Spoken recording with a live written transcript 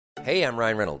Hey, I'm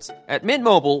Ryan Reynolds. At Mint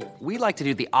Mobile, we like to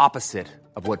do the opposite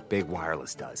of what Big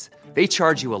Wireless does. They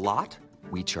charge you a lot,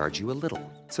 we charge you a little.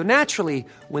 So naturally,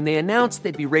 when they announced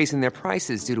they'd be raising their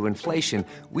prices due to inflation,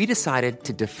 we decided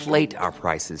to deflate our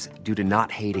prices due to not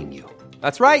hating you.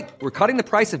 That's right. We're cutting the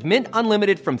price of Mint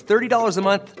Unlimited from $30 a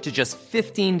month to just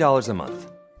 $15 a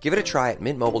month. Give it a try at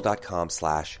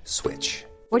mintmobile.com/switch.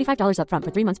 $45 up front for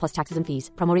 3 months plus taxes and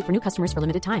fees. Promo rate for new customers for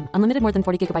limited time. Unlimited more than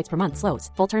 40 gigabytes per month. Slows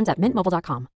full terms at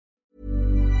mintmobile.com.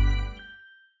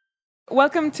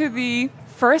 Welcome to the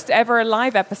first ever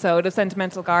live episode of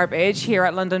Sentimental Garbage here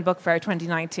at London Book Fair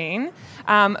 2019.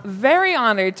 Very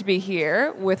honoured to be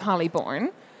here with Holly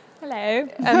Bourne. Hello.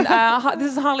 And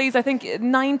this is Holly's, I think,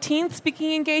 19th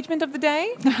speaking engagement of the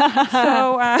day.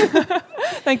 So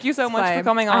thank you so much for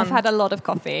coming on. I've had a lot of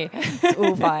coffee. It's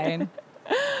all fine.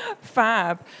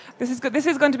 Fab. This is good. This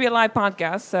is going to be a live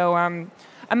podcast, so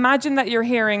imagine that you're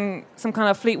hearing some kind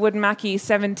of Fleetwood Mackie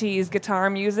 70s guitar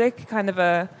music, kind of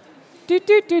a do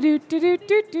do do do do do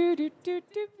do do do do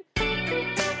do.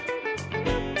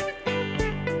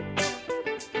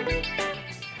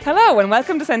 Hello and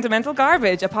welcome to Sentimental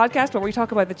Garbage, a podcast where we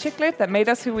talk about the chick-lit that made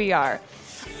us who we are.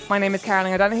 My name is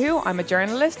Caroline O'Donoghue. I'm a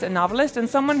journalist, a novelist, and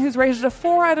someone who's rated a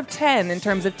 4 out of 10 in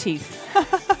terms of teeth.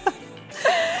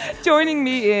 Joining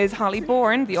me is Holly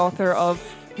Bourne, the author of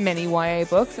many YA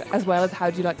books, as well as How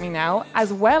Do You Like Me Now,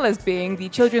 as well as being the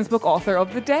children's book author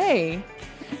of the day.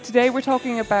 Today we're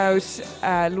talking about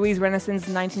Louise Rennison's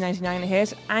 1999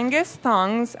 hit, Angus,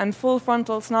 Thongs and Full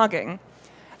Frontal Snogging.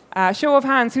 Show of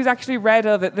hands, who's actually read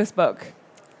this book?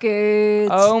 Good.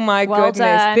 Oh my goodness,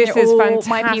 done. this You're is all fantastic.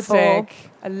 my people.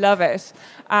 I love it.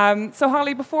 So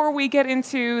Holly, before we get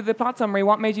into the plot summary,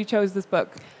 what made you choose this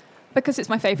book? Because it's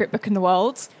my favourite book in the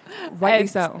world. Rightly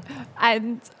so.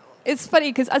 And it's funny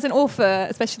because as an author,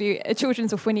 especially a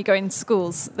children's author, when you go into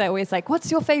schools, they're always like, what's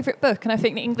your favourite book? And I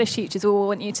think the English teachers all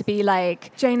want you to be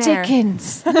like, Jane Eyre.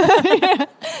 Dickens. And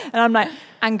I'm like,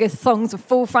 Angus, Thongs with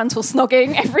Full Frontal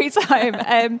Snogging every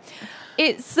time.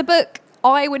 It's the book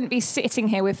I wouldn't be sitting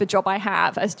here with the job I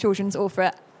have as children's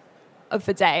author of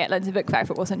the day at London Book Fair if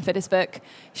it wasn't for this book.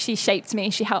 She shaped me.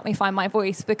 She helped me find my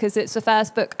voice because it's the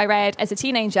first book I read as a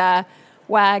teenager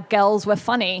where girls were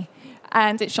funny.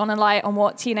 And it shone a light on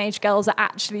what teenage girls are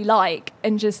actually like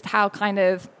and just how kind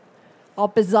of our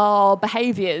bizarre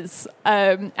behaviours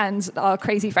and our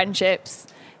crazy friendships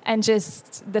and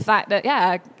just the fact that,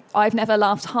 I've never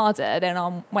laughed harder than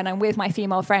when I'm with my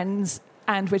female friends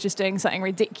and we're just doing something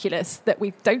ridiculous that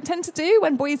we don't tend to do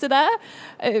when boys are there.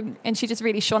 And she just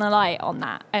really shone a light on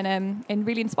that and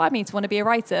really inspired me to want to be a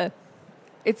writer.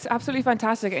 It's absolutely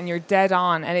fantastic and you're dead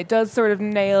on, and it does sort of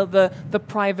nail the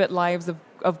private lives of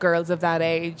girls of that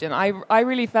age. And I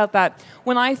really felt that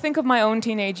when I think of my own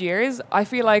teenage years, I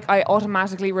feel like I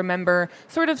automatically remember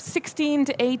sort of 16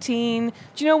 to 18.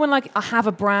 Do you know when like I have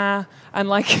a bra and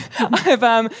like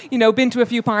I've been to a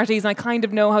few parties and I kind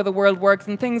of know how the world works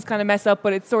and things kind of mess up,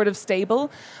 but it's sort of stable.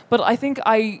 But I think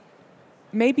I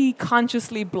maybe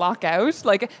consciously block out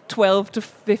like 12 to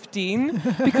 15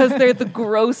 because they're the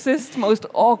grossest, most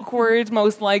awkward,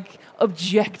 most like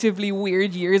objectively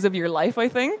weird years of your life, I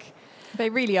think. They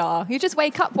really are. You just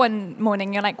wake up one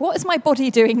morning, you're like, what is my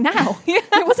body doing now?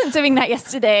 It wasn't doing that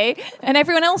yesterday. And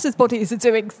everyone else's bodies are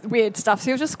doing weird stuff.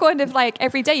 So you're just kind of like,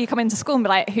 every day you come into school and be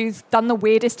like, who's done the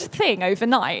weirdest thing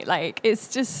overnight? Like, it's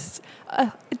just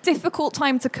a difficult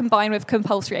time to combine with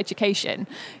compulsory education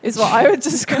is what I would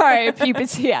describe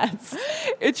puberty as.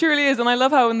 It truly is. And I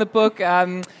love how in the book,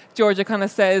 Georgia kind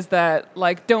of says that,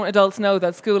 like, don't adults know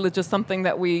that school is just something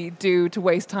that we do to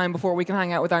waste time before we can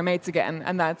hang out with our mates again?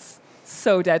 And that's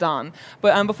so dead on.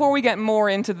 But before we get more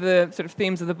into the sort of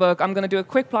themes of the book, I'm going to do a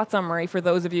quick plot summary for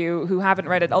those of you who haven't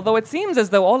read it, although it seems as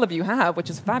though all of you have, which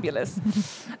is fabulous.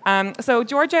 So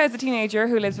Georgia is a teenager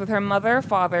who lives with her mother,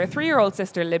 father, 3-year-old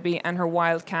sister Libby, and her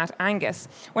wild cat Angus.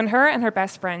 When her and her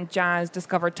best friend Jazz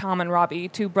discover Tom and Robbie,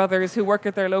 2 brothers who work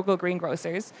at their local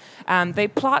greengrocers, they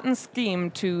plot and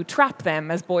scheme to trap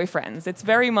them as boyfriends. It's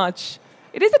very much...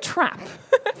 It is a trap.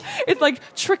 It's like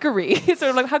trickery. It's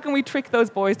sort of like, how can we trick those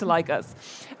boys to like us?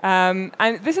 And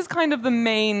this is kind of the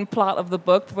main plot of the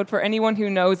book, but for anyone who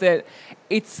knows it,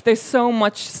 there's so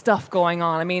much stuff going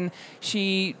on. I mean,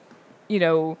 she,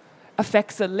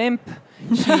 affects a limp.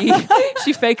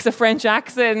 She fakes a French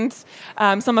accent.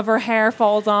 Some of her hair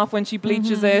falls off when she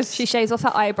bleaches it. She shaves off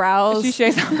her eyebrows. She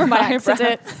shaves off her eyebrows.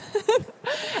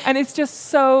 And it's just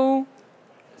so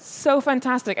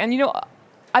fantastic. And,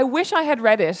 I wish I had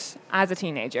read it as a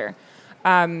teenager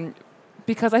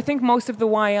because I think most of the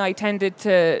YA I tended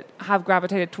to have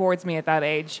gravitated towards me at that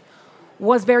age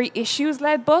was very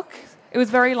issues-led book. It was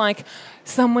very like,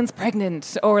 someone's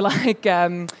pregnant or like,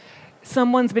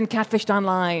 someone's been catfished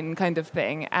online kind of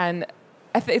thing. And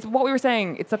it's what we were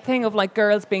saying. It's a thing of like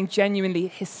girls being genuinely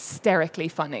hysterically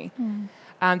funny.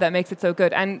 That makes it so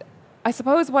good. And I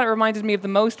suppose what it reminded me of the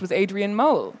most was Adrian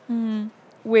Mole,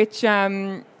 which, I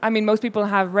mean, most people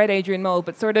have read Adrian Mole,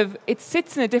 but sort of it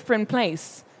sits in a different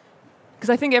place. Because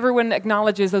I think everyone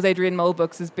acknowledges those Adrian Mole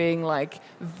books as being like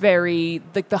very,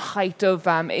 like the height of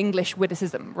English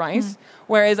witticism, right?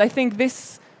 Whereas I think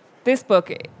this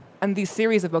book and these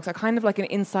series of books are kind of like an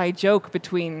inside joke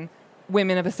between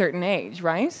women of a certain age,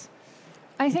 right?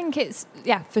 I think it's,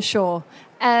 yeah, for sure.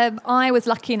 I was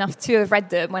lucky enough to have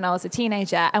read them when I was a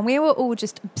teenager, and we were all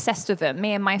just obsessed with them.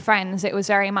 Me and my friends, it was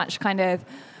very much kind of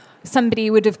somebody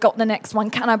would have got the next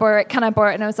one. Can I borrow it? Can I borrow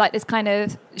it? And it was like this kind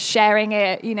of sharing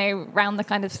it, you know, around the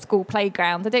kind of school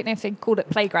playground. I don't know if they called it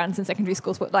playgrounds in secondary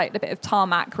schools, but like a bit of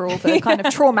tarmac where all the kind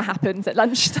of trauma happens at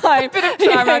lunchtime. A bit of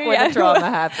tarmac where the trauma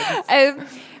happens.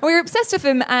 We were obsessed with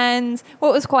them, and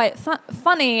what was quite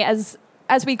funny as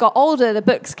we got older, the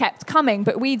books kept coming,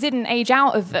 but we didn't age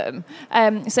out of them.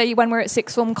 So when we're at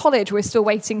sixth form college, we're still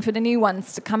waiting for the new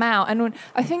ones to come out. And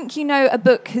I think, you know, a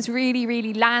book has really,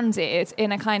 really landed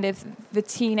in a kind of the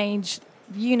teenage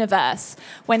universe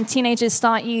when teenagers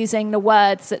start using the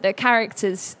words that the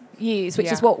characters use,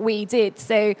 which is what we did.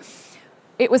 So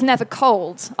it was never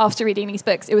cold after reading these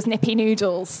books. It was nippy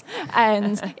noodles.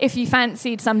 And if you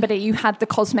fancied somebody, you had the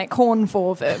cosmic horn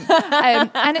for them.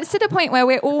 And it's to the point where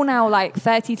we're all now like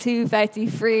 32,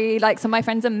 33. Like some of my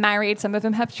friends are married. Some of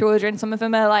them have children. Some of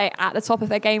them are like at the top of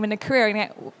their game in their career. And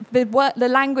yet the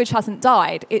language hasn't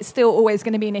died. It's still always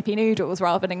going to be nippy noodles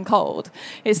rather than cold.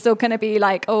 It's still going to be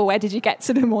like, oh, where did you get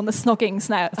to them on the snogging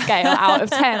scale out of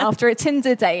 10 after a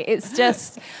Tinder date? It's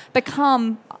just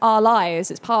become our lives.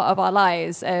 It's part of our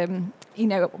lives. You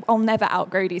know, I'll never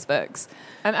outgrow these books.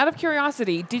 And out of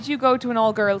curiosity, did you go to an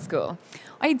all-girls school?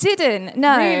 I didn't.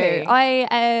 No, really?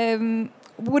 I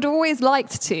would have always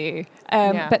liked to.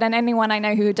 But then anyone I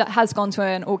know who has gone to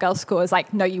an all-girls school is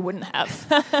like, no, you wouldn't have.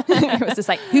 It was just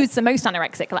like, who's the most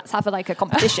anorexic? Let's have a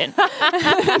competition.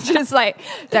 Just like,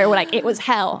 they were like, it was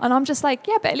hell. And I'm just like,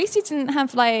 yeah, but at least you didn't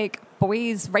have like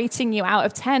boys rating you out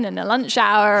of 10 in the lunch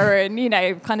hour and, you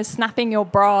know, kind of snapping your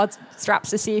bra straps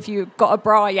to see if you got a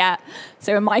bra yet.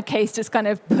 So in my case, just kind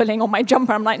of pulling on my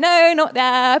jumper. I'm like, no, not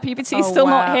there. Puberty's still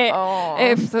not hit. Oh,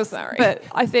 I'm so sorry. But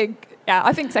I think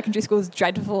secondary school is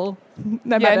dreadful.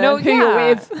 No matter who you're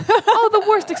with. The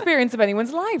worst experience of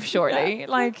anyone's life, surely.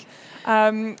 Yeah.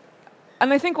 And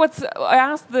I think I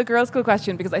asked the girls' school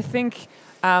question because I think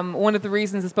one of the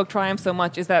reasons this book triumphs so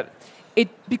much is that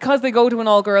because they go to an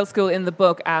all-girls school in the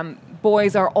book,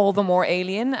 boys are all the more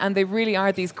alien, and they really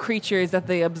are these creatures that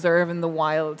they observe in the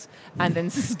wild and then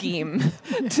scheme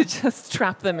to just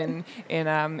trap them in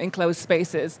enclosed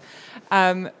spaces.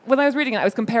 When I was reading it, I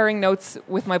was comparing notes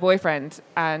with my boyfriend,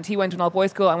 and he went to an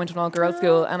all-boys school, I went to an all-girls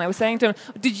school, and I was saying to him,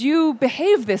 did you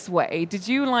behave this way? Did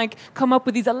you come up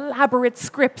with these elaborate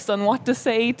scripts on what to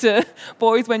say to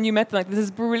boys when you met them? There's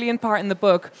this brilliant part in the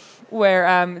book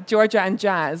where Georgia and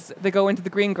Jazz, they go into the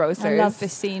greengrocers. I love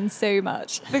this scene so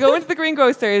much. They go into the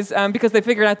greengrocers because they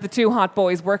figured out the two hot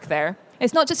boys work there.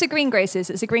 It's not just a greengrocers,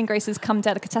 it's a greengrocers come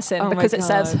delicatessen because it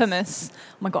serves hummus. Oh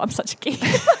my God, I'm such a geek.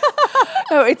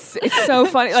 No, it's so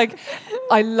funny.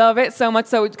 I love it so much.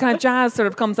 So kind of Jazz sort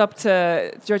of comes up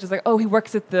to Georgia's like, oh, he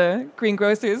works at the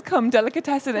greengrocers come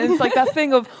delicatessen. And it's like that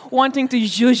thing of wanting to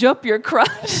zhuzh up your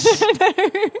crush.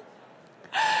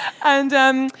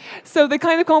 And so they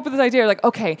kind of come up with this idea, like,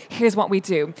 okay, here's what we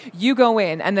do. You go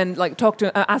in and then talk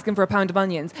to ask him for a pound of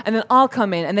onions, and then I'll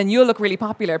come in and then you'll look really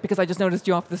popular because I just noticed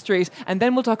you off the street, and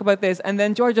then we'll talk about this, and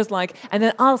then Georgia's like, and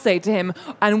then I'll say to him,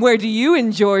 and where do you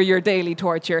enjoy your daily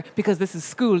torture? Because this is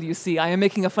school, you see. I am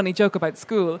making a funny joke about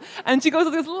school. And she goes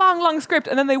with this long script,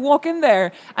 and then they walk in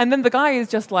there, and then the guy is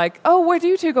just like, oh, where do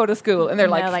you two go to school? And they're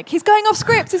like, he's going off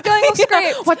script,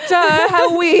 What,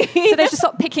 how we? So they just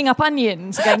stop picking up onions.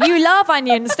 Going, you love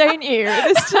onions, don't you?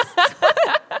 It's just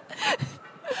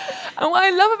And what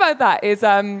I love about that is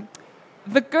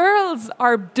the girls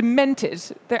are demented.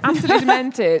 They're absolutely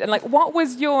demented. And what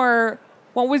was your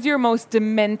most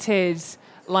demented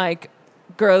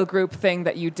girl group thing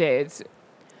that you did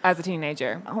as a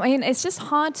teenager? I mean, it's just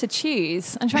hard to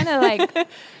choose. I'm trying to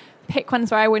pick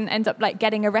ones where I wouldn't end up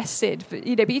getting arrested, but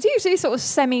you do sort of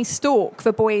semi-stalk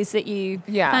the boys that you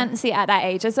fancy at that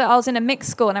age. I was in a mixed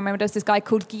school, and I remember there was this guy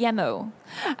called Guillermo.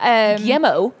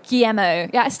 Guillermo?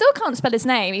 Yeah, I still can't spell his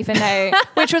name, even though,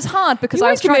 which was hard because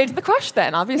I was trying to the crush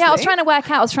then, obviously. Yeah, I was trying to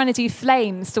work out. I was trying to do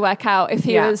flames to work out if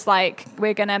he was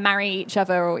we're gonna marry each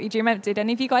other, or do you remember? Did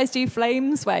any of you guys do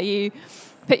flames where you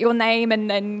put your name and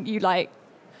then you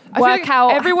feel like work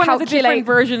out, everyone has a different calculate.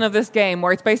 version of this game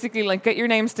where it's basically like get your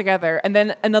names together and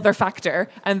then another factor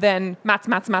and then maths.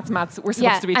 We're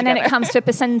supposed to be and together. then it comes to a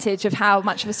percentage of how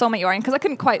much of a soulmate you are in. Because I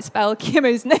couldn't quite spell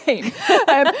Kimo's name,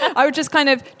 I would just kind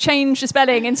of change the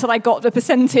spelling until I got the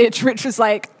percentage, which was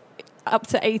like up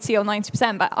to 80 or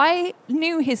 90%. But I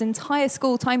knew his entire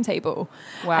school timetable.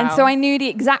 Wow. And so I knew the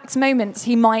exact moments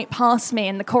he might pass me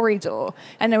in the corridor,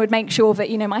 and I would make sure that,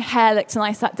 my hair looked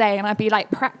nice that day, and I'd be like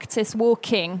practice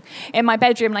walking in my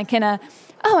bedroom like in a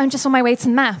I'm just on my way to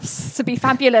maths to be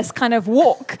fabulous kind of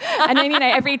walk. And then,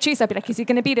 every Tuesday I'd be like, is he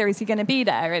going to be there? Is he going to be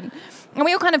there? And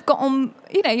we all kind of got on,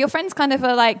 your friends kind of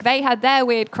are like, they had their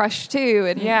weird crush too.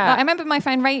 And yeah. I remember my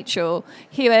friend Rachel,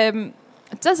 who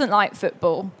doesn't like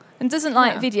football and doesn't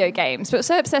like video games, but was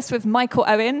so obsessed with Michael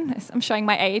Owen. I'm showing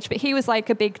my age, but he was like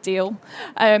a big deal,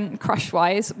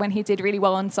 crush-wise, when he did really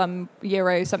well on some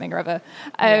Euro something or other.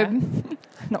 I'm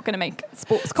not going to make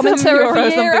sports commentary of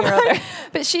the Euro,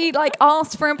 but she like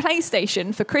asked for a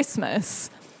PlayStation for Christmas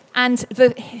and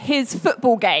his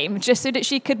football game just so that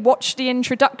she could watch the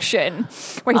introduction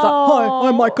where he's like, hi,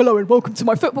 I'm Michael Owen, welcome to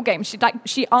my football game.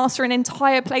 She asked for an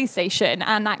entire PlayStation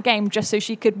and that game just so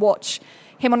she could watch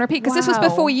him on repeat, because this was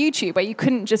before YouTube, where you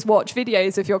couldn't just watch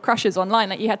videos of your crushes online.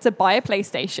 Like, you had to buy a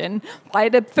PlayStation, buy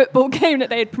the football game that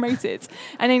they had promoted,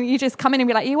 and then you just come in and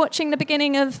be like, are you watching the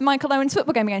beginning of Michael Owen's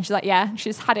football game again? She's like, yeah. She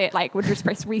just had it, like, would just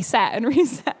press reset and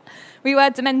reset. We were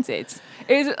demented.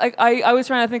 It is, like, I was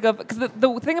trying to think of, because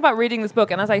the thing about reading this book,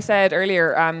 and as I said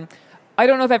earlier, I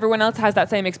don't know if everyone else has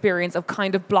that same experience of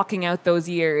kind of blocking out those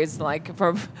years, like,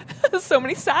 for so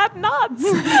many sad nods.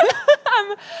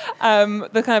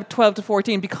 The kind of 12 to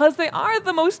 14, because they are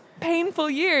the most painful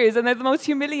years and they're the most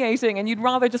humiliating, and you'd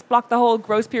rather just block the whole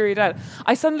gross period out.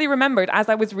 I suddenly remembered, as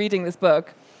I was reading this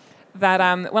book, that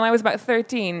when I was about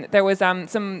 13, there was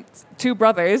two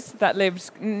brothers that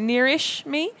lived nearish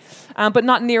me, but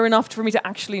not near enough for me to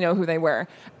actually know who they were.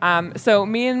 So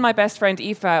me and my best friend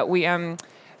Aoife,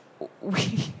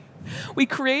 we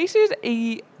created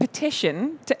a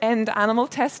petition to end animal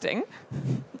testing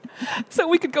so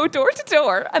we could go door to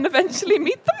door and eventually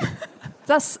meet them.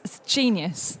 That's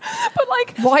genius. But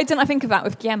like, why didn't I think of that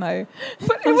with Guillermo?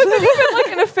 But it wasn't even like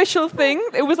an official thing.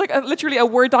 It was like literally a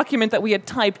Word document that we had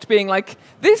typed being like,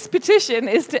 this petition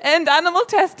is to end animal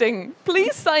testing.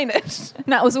 Please sign it. And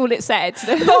that was all it said.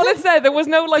 That's all it said. There was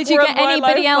no like. Did you get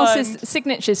anybody else's Fund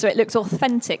signature so it looked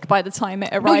authentic by the time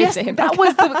it arrived at him? That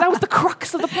was the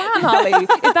crux of the plan, Holly.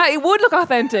 Is that it would look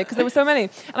authentic because there were so many.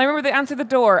 And I remember they answered the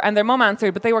door and their mum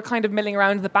answered, but they were kind of milling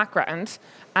around in the background.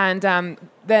 And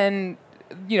then,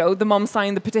 you know, the mum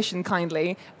signed the petition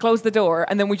kindly, closed the door,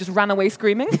 and then we just ran away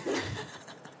screaming.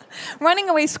 Running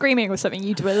away screaming was something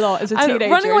you do a lot as a teenager.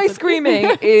 Running away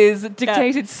screaming is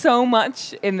dictated so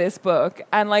much in this book.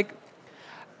 And like,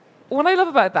 what I love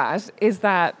about that is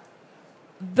that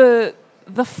the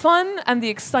fun and the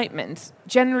excitement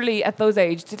generally at those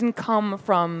ages didn't come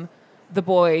from the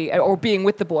boy or being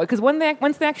with the boy, because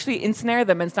once they actually ensnare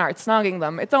them and start snogging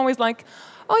them, it's always like,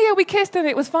 oh yeah, we kissed and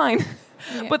it was fine.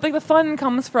 Yeah. But like the fun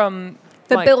comes from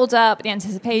the like, build-up, the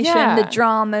anticipation, yeah. the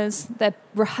dramas, the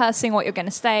rehearsing what you're going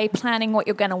to say, planning what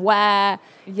you're going to wear,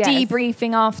 yes.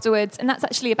 debriefing afterwards. And that's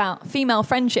actually about female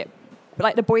friendship.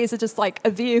 Like, the boys are just like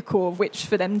a vehicle of which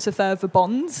for them to further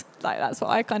bond. Like, that's what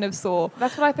I kind of saw.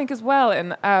 That's what I think as well.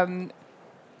 And and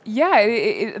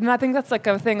I think that's like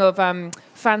a thing of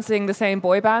fancying the same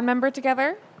boy band member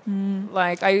together.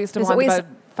 Like, I used to want about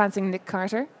fancying Nick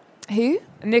Carter. Who?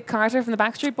 Nick Carter from the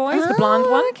Backstreet Boys, the blonde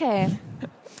one. Okay.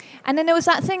 And then there was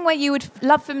that thing where you would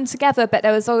love them together, but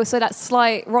there was also that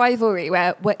slight rivalry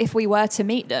where if we were to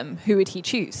meet them, who would he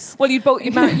choose? Well, you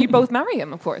both marry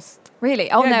him, of course.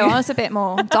 Really? Oh, yeah, no, I was a bit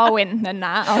more Darwin than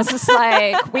that. I was just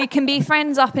like, we can be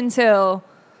friends up until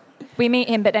we meet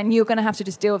him, but then you're going to have to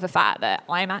just deal with the fact that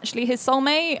I'm actually his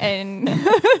soulmate. And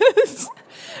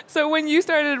So when you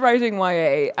started writing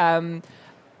YA,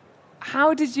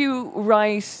 how did you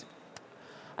write...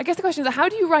 I guess the question is, how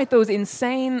do you write those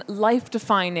insane,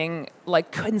 life-defining,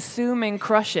 like, consuming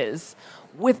crushes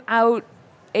without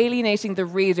alienating the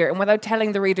reader and without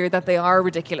telling the reader that they are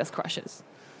ridiculous crushes?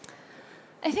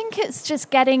 I think it's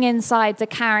just getting inside the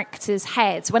characters'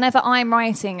 heads. Whenever I'm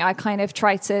writing, I kind of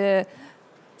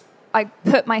I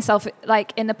put myself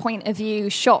like in the point of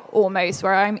view shot almost,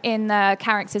 where I'm in the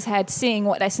character's head, seeing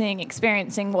what they're seeing,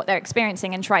 experiencing what they're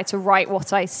experiencing, and try to write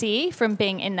what I see from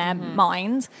being in their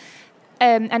mind.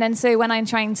 And then so when I'm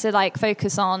trying to like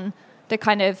focus on the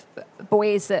kind of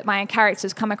boys that my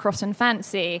characters come across and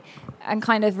fancy, and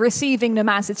kind of receiving them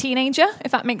as a teenager,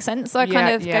 if that makes sense. So I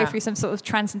kind of go through some sort of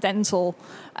transcendental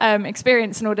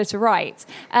experience in order to write.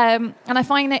 And I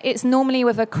find that it's normally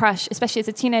with a crush, especially as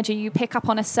a teenager, you pick up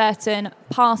on a certain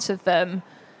part of them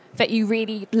that you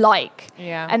really like.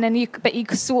 Yeah. And then you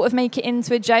sort of make it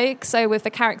into a joke. So with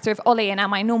the character of Ollie in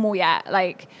Am I Normal Yet?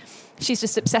 Like, she's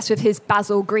just obsessed with his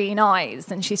basil green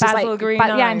eyes, and she's basil green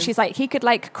eyes. Yeah, and she's like, he could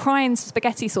like cry in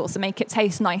spaghetti sauce and make it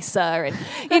taste nicer, and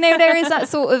there is that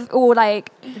sort of, or like,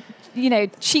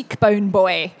 cheekbone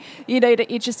boy,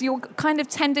 that you're kind of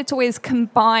tended to always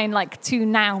combine like two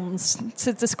nouns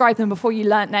to describe them before you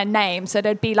learnt their name. So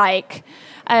there'd be like,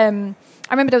 I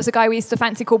remember there was a guy we used to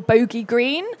fancy called Bogey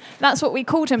Green. That's what we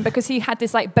called him, because he had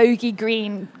this like bogey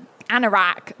green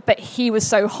anorak, but he was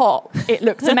so hot it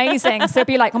looked amazing. So it'd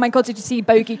be like, oh my god, did you see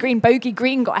Bogey Green? Bogey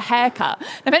Green got a haircut.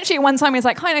 And eventually one time he was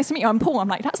like, hi, nice to meet you, I'm Paul. I'm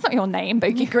like, that's not your name,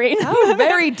 Bogey Green. How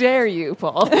very dare you,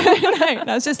 Paul. No, that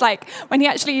was just like when he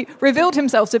actually revealed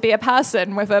himself to be a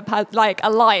person with a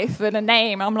life and a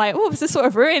name. I'm like, oh, this is sort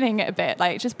of ruining it a bit.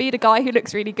 Like, just be the guy who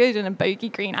looks really good in a Bogey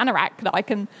Green anorak that I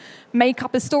can make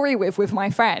up a story with my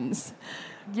friends.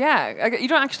 Yeah, you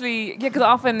don't actually, because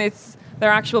often it's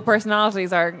their actual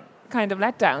personalities are kind of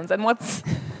letdowns. And what's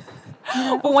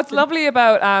lovely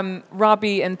about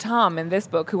Robbie and Tom in this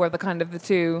book, who are the kind of the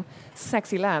two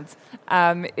sexy lads,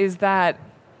 is that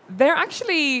they're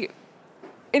actually,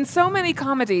 in so many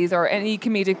comedies or any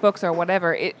comedic books or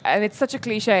whatever, and it's such a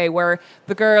cliche where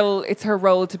the girl, it's her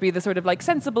role to be the sort of like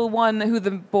sensible one who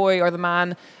the boy or the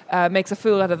man makes a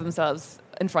fool out of themselves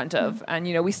in front of. And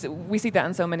we see that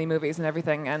in so many movies and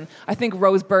everything. And I think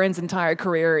Rose Byrne's entire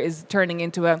career is turning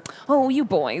into you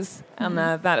boys, and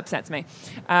that upsets me.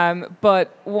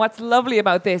 But what's lovely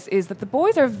about this is that the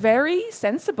boys are very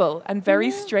sensible and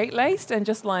very straight-laced, and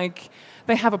just like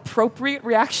they have appropriate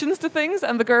reactions to things,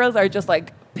 and the girls are just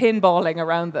like pinballing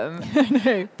around them.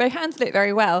 No, they handle it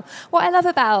very well. What I love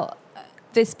about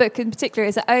this book in particular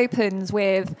is it opens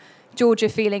with Georgia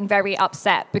feeling very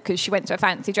upset because she went to a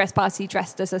fancy dress party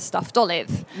dressed as a stuffed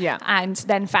olive, and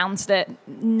then found that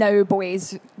no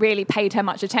boys really paid her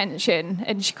much attention,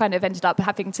 and she kind of ended up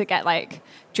having to get like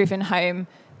driven home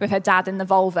with her dad in the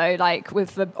Volvo, like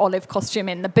with the olive costume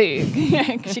in the boot,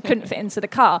 because she couldn't fit into the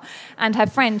car. And her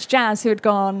friend Jazz, who had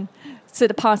gone to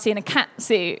the party in a cat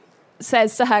suit,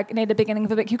 says to her near the beginning of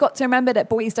the book, you've got to remember that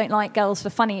boys don't like girls for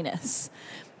funniness.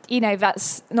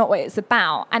 That's not what it's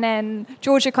about. And then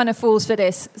Georgia kind of falls for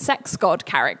this sex god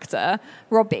character,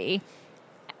 Robbie.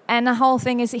 And the whole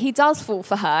thing is that he does fall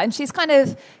for her. And she's kind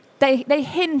of, they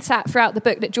hint at throughout the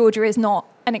book that Georgia is not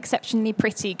an exceptionally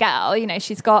pretty girl.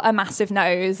 She's got a massive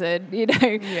nose, and,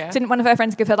 didn't one of her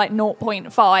friends give her like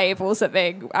 0.5 or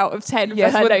something out of 10 for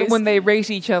her nose? When they rate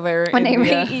each other. When they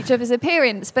rate each other's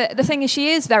appearance. But the thing is,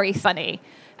 she is very funny.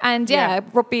 And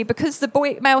Robbie, because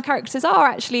the male characters are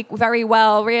actually very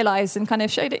well realised and kind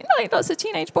of showed it, like lots of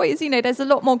teenage boys, there's a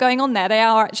lot more going on there. They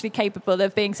are actually capable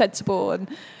of being sensible, and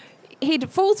he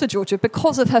falls for Georgia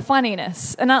because of her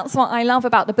funniness. And that's what I love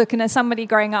about the book. And as somebody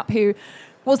growing up who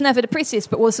was never the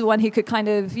prettiest, but was the one who could kind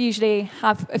of usually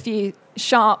have a few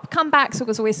sharp comebacks, or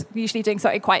was always usually doing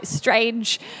something quite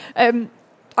strange,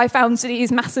 I found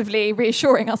these massively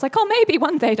reassuring. I was like, maybe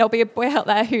one day there'll be a boy out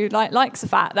there who likes the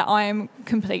fact that I am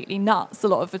completely nuts a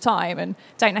lot of the time and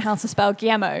don't know how to spell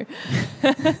Guillermo.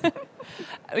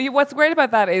 What's great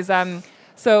about that is,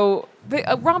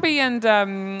 Robbie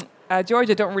and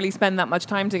Georgia don't really spend that much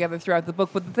time together throughout the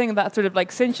book, but the thing that sort of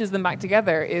like cinches them back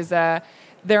together is they're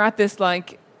at this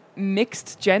like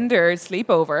mixed gender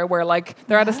sleepover where like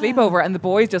they're at a sleepover and the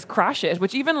boys just crash it,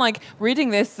 which even like reading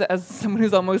this as someone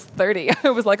who's almost 30, I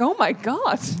was like, oh my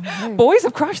god, boys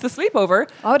have crashed the sleepover.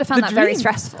 I would have found that very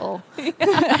stressful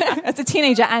as a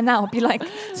teenager, and now I'd be like,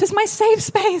 this is my safe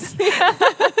space.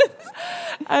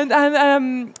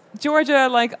 and Georgia,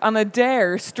 like on a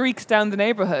dare, streaks down the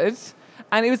neighborhood,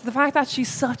 and it was the fact that she's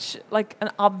such like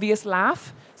an obvious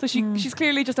laugh. So she's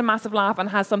clearly just a massive laugh and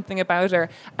has something about her,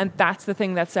 and that's the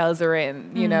thing that sells her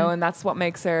in, and that's what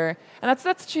makes her. And that's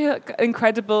such an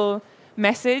incredible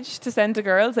message to send to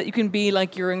girls, that you can be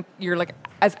like you're like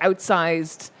as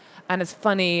outsized and as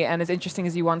funny and as interesting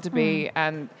as you want to be.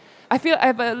 And I feel I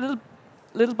have a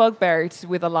little bugbear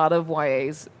with a lot of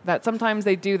YAs that sometimes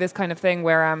they do this kind of thing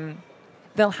where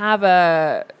they'll have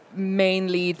a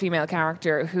main lead female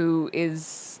character who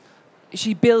is.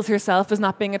 She bills herself as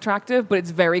not being attractive, but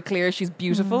it's very clear she's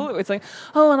beautiful. It's like,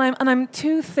 and I'm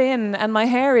too thin, and my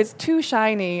hair is too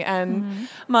shiny, and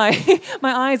my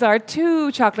eyes are too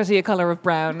chocolatey a color of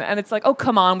brown. And it's like, oh,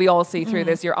 come on, we all see through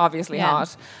this. You're obviously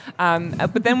hot.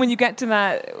 But then when you get to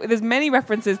that, there's many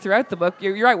references throughout the book.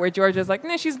 You're right, where Georgia's like,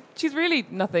 no, she's really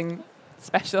nothing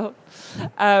special.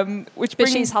 But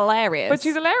she's hilarious. But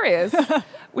she's hilarious.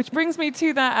 Which brings me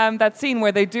to that scene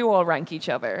where they do all rank each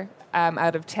other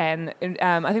out of 10.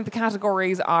 I think the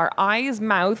categories are eyes,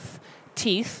 mouth,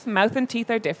 teeth. Mouth and teeth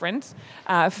are different.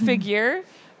 Figure,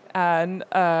 and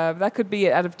that could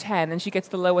be out of 10, and she gets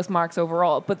the lowest marks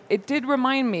overall. But it did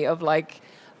remind me of like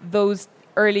those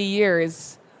early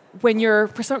years when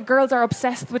girls are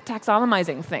obsessed with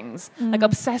taxonomizing things, like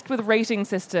obsessed with rating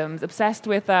systems, obsessed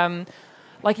with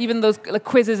like even those like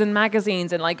quizzes in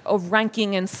magazines and like of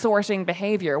ranking and sorting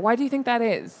behavior. Why do you think that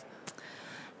is?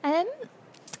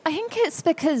 I think it's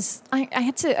because I'm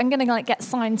going to like get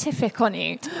scientific on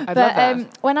you. I'd love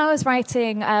that. When I was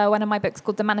writing one of my books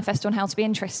called The Manifesto on How to Be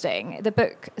Interesting, the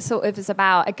book sort of is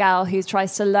about a gal who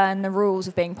tries to learn the rules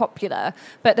of being popular.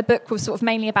 But the book was sort of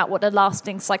mainly about what the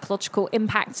lasting psychological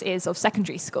impact is of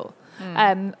secondary school.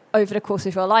 Over the course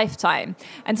of your lifetime.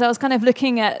 And so I was kind of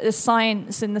looking at the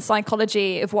science and the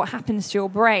psychology of what happens to your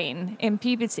brain in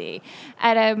puberty.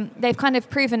 And they've kind of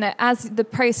proven that as the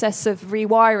process of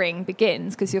rewiring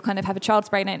begins, because you'll kind of have a child's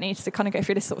brain and it needs to kind of go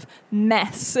through this sort of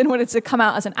mess in order to come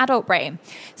out as an adult brain,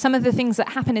 some of the things that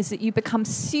happen is that you become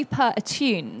super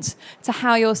attuned to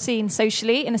how you're seen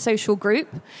socially in a social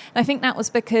group. And I think that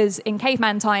was because in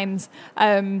caveman times,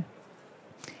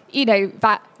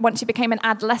 that once you became an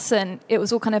adolescent, it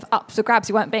was all kind of up for grabs.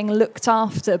 You weren't being looked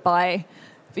after by,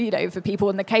 for people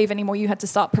in the cave anymore. You had to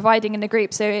start providing in the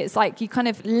group. So it's like you kind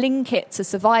of link it to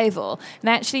survival. And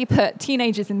they actually put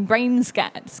teenagers in brain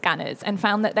scanners and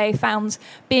found that they found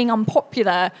being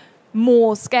unpopular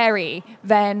more scary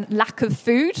than lack of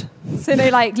food. So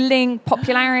they like link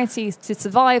popularities to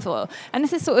survival. And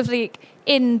this is sort of like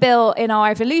inbuilt in our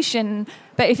evolution.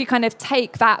 But if you kind of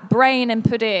take that brain and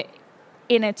put it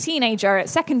in a teenager at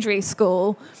secondary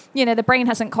school, the brain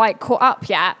hasn't quite caught up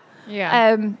yet.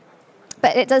 Yeah.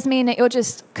 But it does mean that you're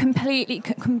just completely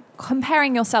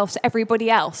comparing yourself to everybody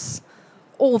else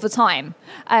all the time,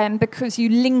 because you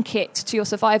link it to your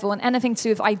survival and anything to do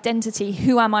with identity.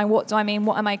 Who am I? What do I mean?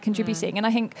 What am I contributing? And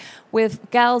I think with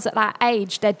girls at that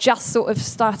age, they're just sort of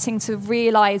starting to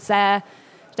realise their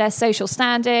social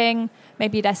standing,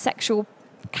 maybe their sexual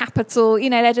capital,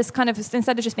 they're just kind of,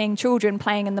 instead of just being children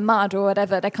playing in the mud or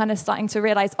whatever, they're kind of starting to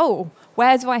realise,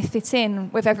 where do I fit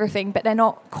in with everything? But they're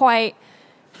not quite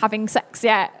having sex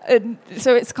yet. And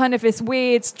so it's kind of this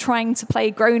weird trying to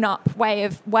play grown-up way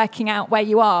of working out where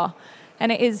you are.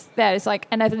 And there's like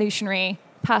an evolutionary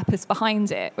purpose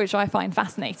behind it, which I find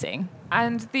fascinating.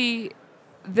 And the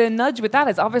nudge with that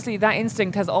is obviously that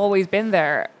instinct has always been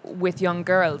there with young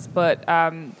girls, but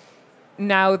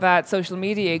now that social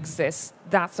media exists,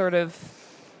 that sort of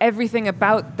everything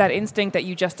about that instinct that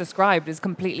you just described is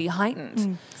completely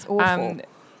heightened. It's awful.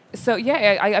 So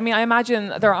yeah, I mean, I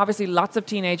imagine there are obviously lots of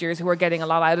teenagers who are getting a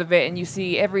lot out of it, and you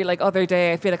see every like other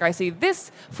day, I feel like I see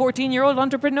this 14-year-old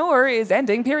entrepreneur is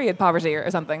ending period poverty or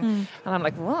something, and I'm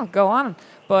like, well, go on.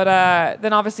 But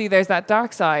then obviously there's that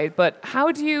dark side. But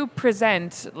how do you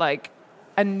present like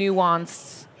a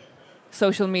nuanced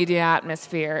social media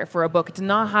atmosphere for a book, to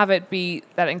not have it be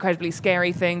that incredibly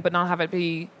scary thing, but not have it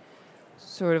be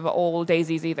sort of all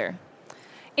daisies either?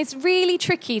 It's really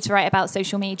tricky to write about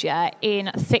social media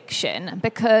in fiction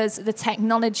because the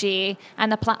technology and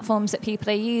the platforms that people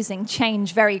are using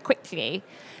change very quickly,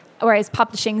 whereas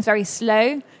publishing is very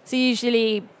slow. So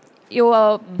usually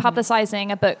you're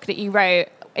publicising a book that you wrote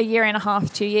a year and a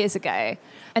half, 2 years ago,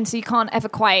 and so you can't ever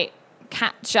quite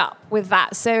catch up with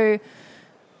that. So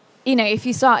if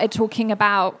you started talking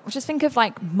about, just think of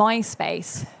like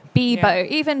MySpace, Bebo,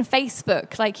 even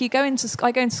Facebook. Like I go into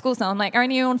schools now, I'm like, are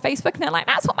you on Facebook? And they're like,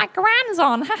 that's what my gran's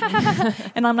on.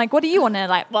 And I'm like, what are you on? And they're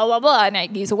like, blah, blah, blah. And I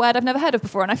use a word I've never heard of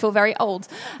before and I feel very old.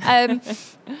 I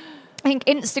think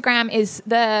Instagram is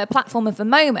the platform of the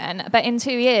moment, but in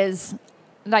 2 years,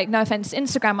 like, no offense to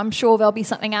Instagram, I'm sure there'll be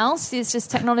something else. It's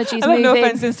just technology's moving. No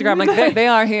offense to Instagram, like they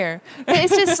are here. But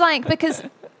it's just like, because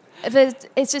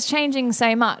it's just changing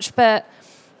so much. But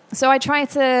so I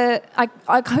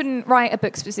couldn't write a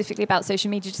book specifically about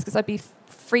social media just because I'd be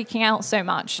freaking out so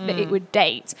much that it would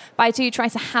date. But I do try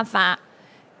to have that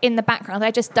in the background.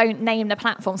 I just don't name the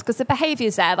platforms because the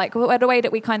behaviour's there. Like the way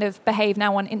that we kind of behave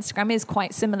now on Instagram is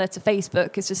quite similar to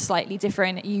Facebook. It's just slightly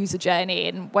different user journey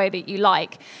and way that you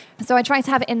like. So I try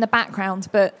to have it in the background,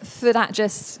 but for that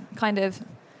just kind of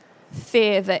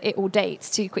fear that it will date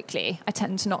too quickly, I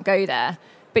tend to not go there,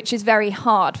 which is very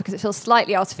hard because it feels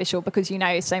slightly artificial because,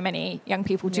 so many young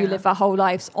people do live their whole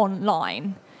lives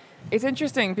online. It's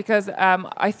interesting because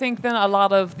I think then a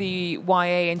lot of the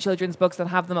YA and children's books that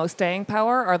have the most staying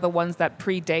power are the ones that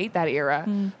predate that era.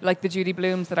 Like the Judy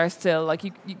Blooms that are still, like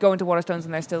you go into Waterstones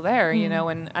and they're still there, you know,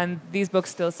 and these books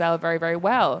still sell very, very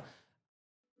well.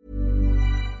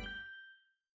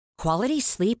 Quality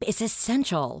sleep is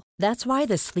essential. That's why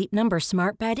the Sleep Number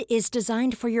Smart Bed is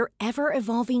designed for your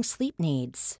ever-evolving sleep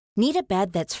needs. Need a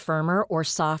bed that's firmer or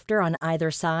softer on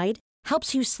either side?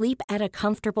 Helps you sleep at a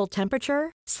comfortable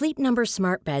temperature? Sleep Number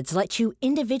Smart Beds let you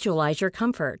individualize your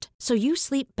comfort so you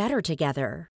sleep better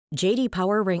together. J.D.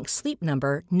 Power ranks Sleep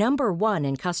Number number 1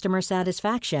 in customer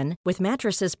satisfaction with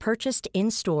mattresses purchased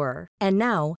in-store. And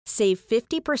now, save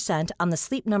 50% on the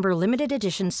Sleep Number Limited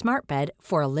Edition Smart Bed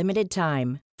for a limited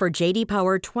time. For J.D.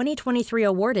 Power 2023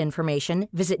 award information,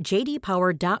 visit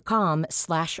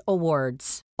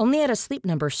jdpower.com/awards. Only at a Sleep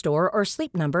Number store or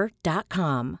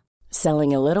sleepnumber.com.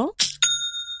 Selling a little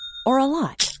or a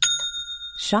lot?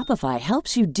 Shopify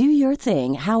helps you do your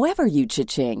thing however you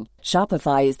cha-ching.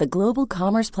 Shopify is the global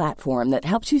commerce platform that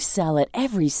helps you sell at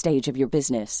every stage of your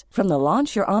business. From the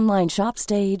launch your online shop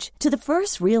stage to the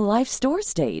first real-life store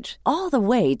stage, all the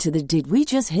way to the did we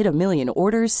just hit a million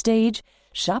orders stage.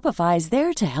 Shopify is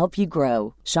there to help you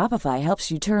grow. Shopify helps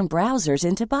you turn browsers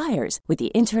into buyers with the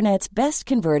internet's best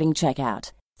converting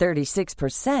checkout.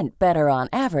 36% better on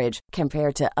average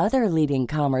compared to other leading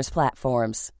commerce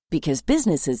platforms. Because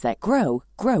businesses that grow,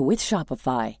 grow with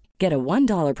Shopify. Get a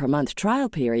 $1 per month trial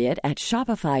period at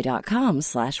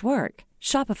shopify.com/work.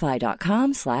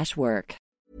 Shopify.com/work.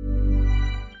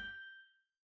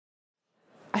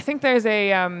 I think there's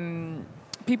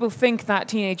people think that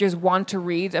teenagers want to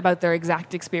read about their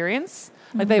exact experience.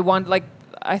 Like they want,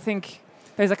 I think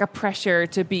there's like a pressure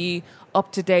to be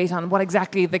up to date on what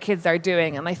exactly the kids are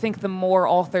doing. And I think the more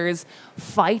authors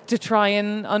fight to try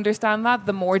and understand that,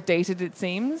 the more dated it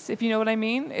seems, if you know what I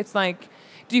mean. It's like,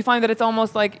 do you find that it's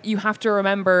almost like you have to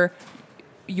remember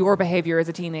your behavior as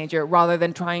a teenager rather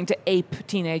than trying to ape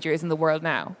teenagers in the world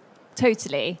now?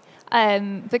 Totally.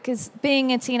 Because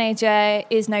being a teenager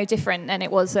is no different than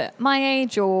it was at my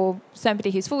age or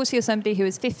somebody who's 40 or somebody who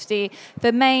is 50.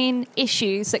 The main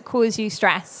issues that cause you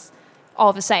stress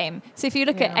are the same. So if you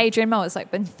look at Adrian Mole, it's like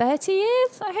been 30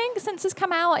 years, I think, since it's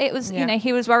come out. It was, you know,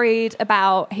 he was worried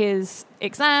about his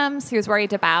exams. He was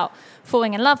worried about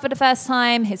falling in love for the first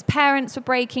time. His parents were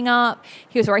breaking up.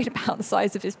 He was worried about the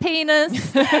size of his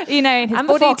penis, you know, and his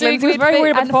body doing weird. He was very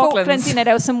worried about the Falklands. You know,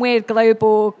 there was some weird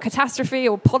global catastrophe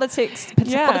or politics.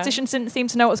 Politicians didn't seem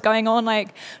to know what was going on.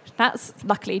 Like, that's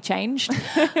luckily changed.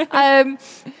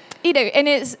 You know, and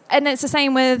it's the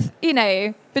same with, you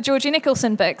know, the Georgie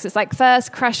Nicholson books. It's like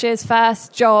first crushes,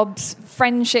 first jobs,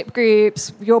 friendship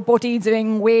groups, your body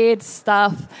doing weird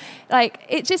stuff. Like,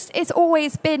 it's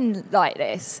always been like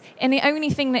this. And the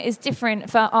only thing that is different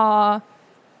for our,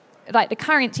 like, the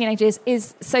current teenagers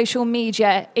is social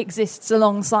media exists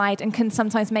alongside and can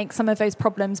sometimes make some of those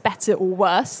problems better or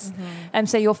worse. And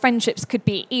so your friendships could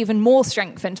be even more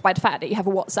strengthened by the fact that you have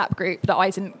a WhatsApp group that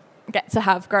I didn't get to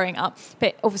have growing up,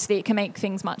 but obviously it can make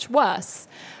things much worse.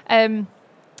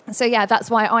 So yeah, that's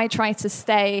why I try to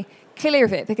stay clear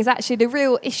of it, because actually the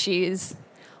real issues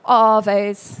are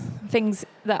those things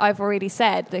that I've already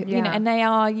said, that, you know, and they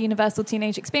are universal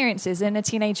teenage experiences. And a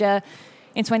teenager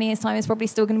in 20 years' time is probably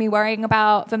still going to be worrying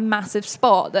about the massive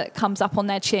spot that comes up on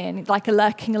their chin, like a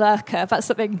lurking lurker. That's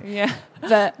something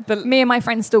that me and my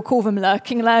friends still call them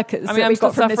lurking lurkers. I mean, I'm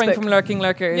still suffering from lurking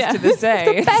lurkers to this day.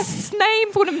 It's the best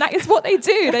name for them. That is what they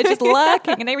do. They're just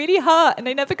lurking and they really hurt and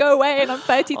they never go away. And I'm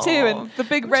 32 and the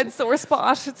big red sore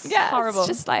spot. It's horrible. It's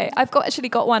just like, I've actually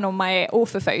got one on my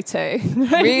author photo.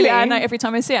 Really? And every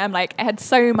time I see it, I'm like, it had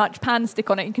so much pan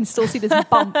stick on it. You can still see this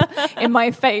bump in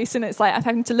my face. And it's like, I'm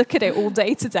having to look at it all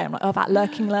day today. I'm like, oh, that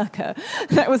lurking lurker.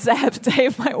 That was there the day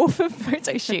of my author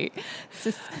photo shoot. It's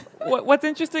just... What's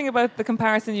interesting about the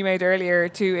comparison you made earlier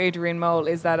to Adrian Mole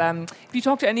is that if you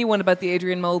talk to anyone about the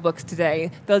Adrian Mole books today,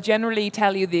 they'll generally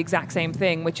tell you the exact same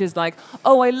thing, which is like,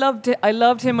 oh, I loved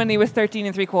him when he was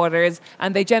 13 3/4,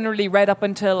 and they generally read up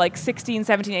until like 16,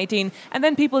 17, 18, and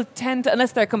then people tend to,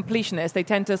 unless they're completionists, they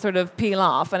tend to sort of peel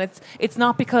off, and it's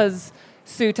not because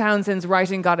Sue Townsend's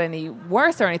writing got any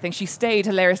worse or anything. She stayed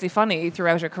hilariously funny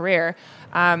throughout her career,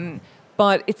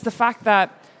 but it's the fact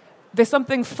that there's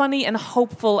something funny and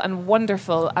hopeful and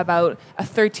wonderful about a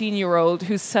 13-year-old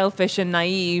who's selfish and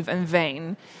naive and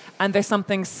vain. And there's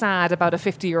something sad about a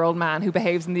 50-year-old man who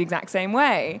behaves in the exact same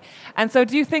way. And so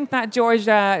do you think that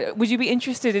Georgia, would you be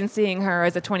interested in seeing her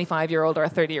as a 25-year-old or a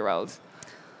 30-year-old?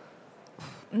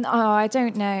 No, I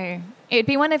don't know. It'd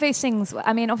be one of those things.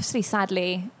 I mean, obviously,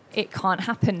 sadly, it can't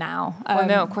happen now. Well,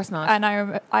 no, of course not. And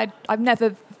I've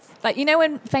never Like, you know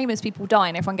when famous people die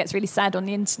and everyone gets really sad on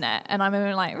the internet, and I'm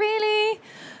like, really?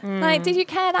 Like, did you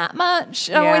care that much?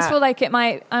 I always feel like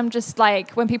I'm just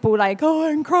like, when people are like, oh,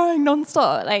 I'm crying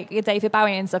nonstop, like David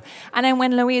Bowie and stuff. And then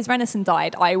when Louise Renison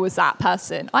died, I was that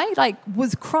person. I like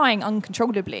was crying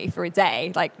uncontrollably for a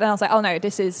day. Like, then I was like, oh no,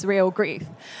 this is real grief.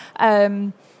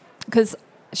 Because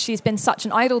she's been such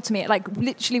an idol to me. Like,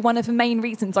 literally one of the main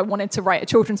reasons I wanted to write a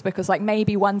children's book was like,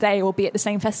 maybe one day we'll be at the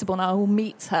same festival and I will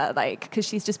meet her, like, because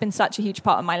she's just been such a huge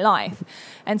part of my life.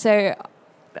 And so,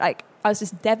 like, I was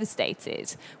just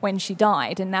devastated when she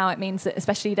died, and now it means that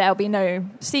especially there'll be no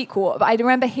sequel. But I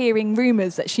remember hearing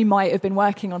rumours that she might have been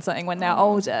working on something when they're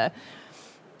older.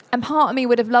 And part of me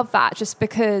would have loved that, just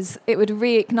because it would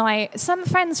reignite some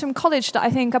friends from college that I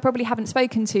think I probably haven't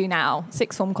spoken to now,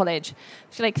 sixth form college,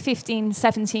 for like 15,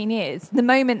 17 years. The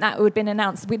moment that would have been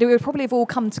announced, we would probably have all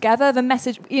come together. The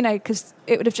message, you know, because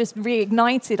it would have just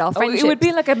reignited our friendship. It would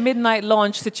be like a midnight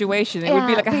launch situation. It would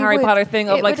be like a Harry Potter thing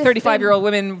of like 35-year-old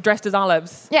women dressed as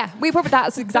olives. Yeah,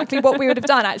 that's exactly what we would have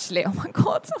done, actually. Oh my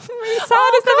God, I'm really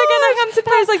sad. It's never going to come to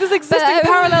pass. There's like this existing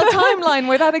parallel timeline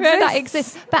where that exists. That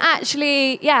exists. But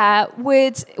actually,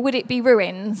 would it be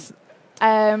ruins?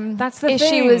 That's the thing. If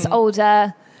she was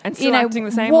older, and still acting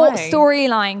the same what way.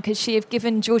 storyline could she have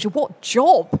given Georgia? What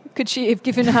job could she have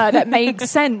given her that made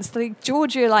sense? Like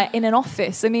Georgia, like in an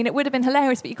office. I mean, it would have been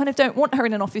hilarious, but you kind of don't want her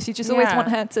in an office. You just always want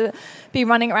her to be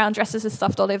running around dressed as a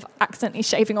stuffed olive, accidentally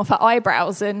shaving off her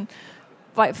eyebrows and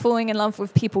like falling in love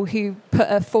with people who put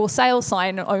a for sale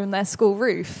sign on their school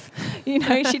roof. You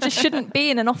know, she just shouldn't be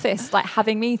in an office like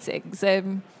having meetings.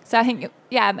 So I think,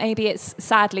 maybe it's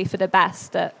sadly for the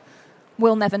best that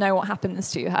we'll never know what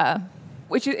happens to her.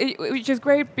 Which is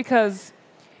great because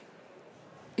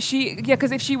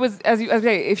because if she was,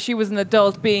 if she was an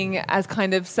adult being as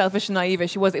kind of selfish and naive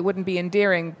as she was, it wouldn't be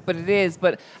endearing, but it is.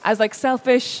 But as like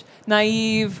selfish,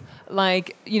 naive,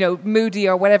 like, you know, moody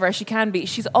or whatever she can be,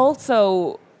 she's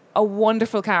also a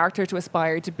wonderful character to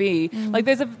aspire to be. Like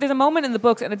there's a moment in the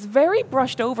books, and it's very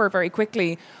brushed over very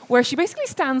quickly, where she basically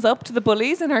stands up to the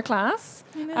bullies in her class.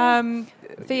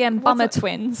 The Bummer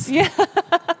Twins. Yeah.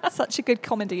 Such a good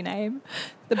comedy name.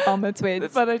 The Bummer Twins. The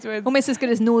Bummer Twins. Almost as good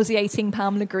as Nauseating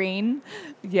Pamela Green.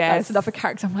 Yes. That's another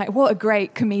character. I'm like, what a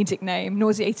great comedic name.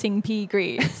 Nauseating P.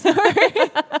 Green.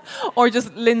 Or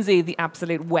just Lindsay, the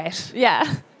absolute wet.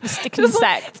 Yeah. The stick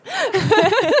insect.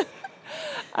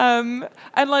 And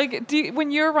like,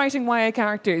 when you're writing YA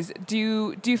characters,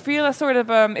 do you feel a sort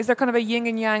of is there kind of a yin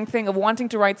and yang thing of wanting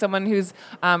to write someone who's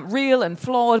real and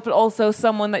flawed, but also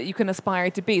someone that you can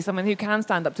aspire to be, someone who can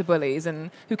stand up to bullies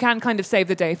and who can kind of save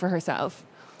the day for herself?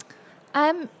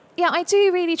 Yeah, I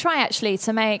do really try actually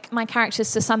to make my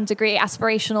characters to some degree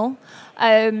aspirational,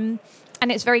 and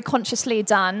it's very consciously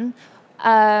done.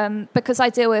 Because I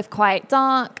deal with quite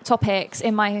dark topics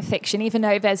in my fiction, even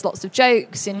though there's lots of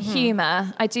jokes and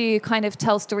humour, I do kind of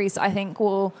tell stories that I think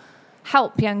will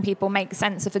help young people make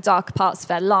sense of the darker parts of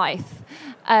their life.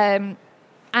 And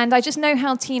I just know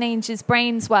how teenagers'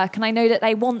 brains work, and I know that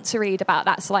they want to read about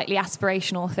that slightly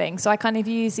aspirational thing. So I kind of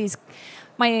use these...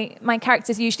 My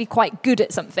characters are usually quite good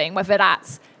at something, whether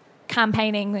that's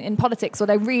campaigning in politics, or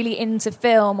they're really into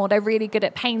film, or they're really good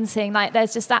at painting. Like,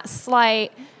 there's just that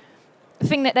slight...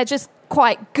 thing that they're just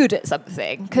quite good at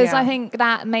something, because I think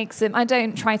that makes them... I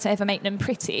don't try to ever make them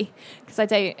pretty, because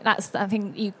that's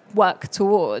something you work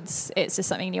towards. It's just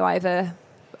something you either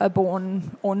are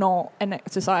born or not, and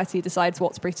society decides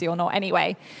what's pretty or not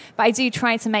anyway. But I do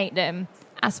try to make them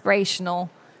aspirational,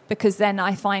 because then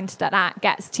I find that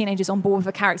gets teenagers on board with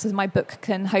the characters. My book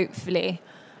can hopefully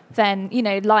then, you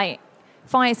know, light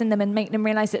fires in them and make them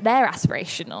realise that they're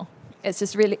aspirational. It's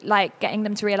just really like getting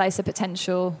them to realise the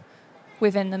potential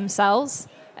within themselves.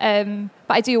 But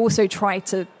I do also try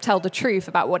to tell the truth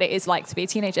about what it is like to be a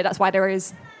teenager. That's why there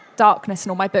is darkness in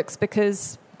all my books,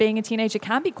 because being a teenager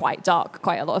can be quite dark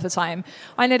quite a lot of the time.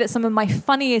 I know that some of my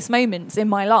funniest moments in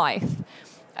my life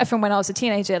are from when I was a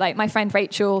teenager. Like my friend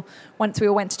Rachel, once we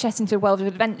all went to Chessington World of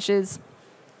Adventures,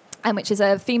 which is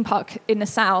a theme park in the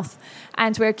south,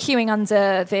 and we were queuing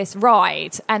under this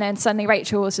ride, and then suddenly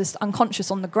Rachel was just unconscious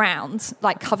on the ground,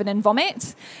 like covered in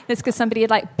vomit. It's because somebody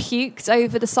had like puked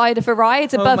over the side of a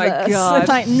ride above us, and,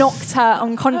 like knocked her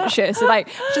unconscious. So, like,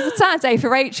 which was a sad day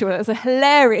for Rachel. It was a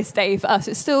hilarious day for us.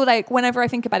 It's still like, whenever I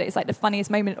think about it, it's like the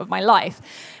funniest moment of my life.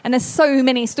 And there's so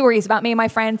many stories about me and my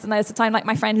friends. And there's a time like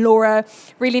my friend Laura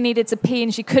really needed to pee,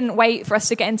 and she couldn't wait for us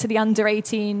to get into the under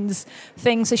 18s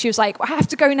thing, so she was like, I have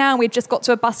to go now. around. We'd just got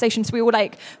to a bus station, so we all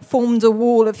like formed a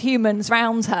wall of humans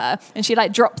round her, and she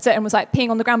like dropped it and was like peeing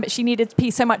on the ground, but she needed to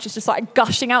pee so much it's just like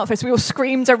gushing out of her. So we all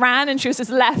screamed and ran, and she was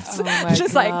just left,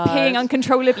 just like peeing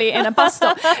uncontrollably in a bus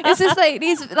stop. It's just like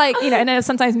these, like, you know, and then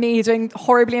sometimes me doing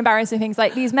horribly embarrassing things.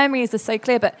 Like, these memories are so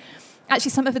clear, but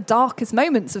actually some of the darkest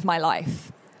moments of my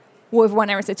life were when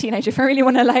I was a teenager. If I really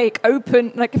want to like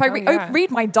open, like if I read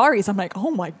my diaries, I'm like,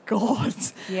 oh my God.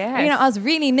 Yeah. You know, I was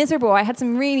really miserable. I had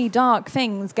some really dark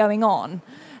things going on.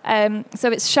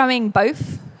 So it's showing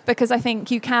both, because I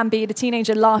think you can be the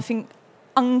teenager laughing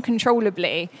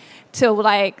uncontrollably till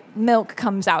like milk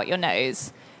comes out your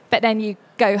nose, but then you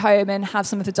go home and have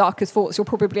some of the darkest thoughts you'll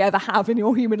probably ever have in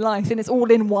your human life, and it's all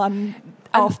in one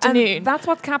afternoon. And that's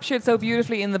what's captured so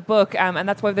beautifully in the book, and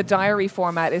that's why the diary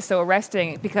format is so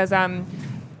arresting, because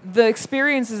the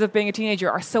experiences of being a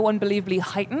teenager are so unbelievably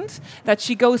heightened that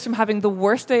she goes from having the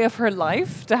worst day of her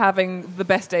life to having the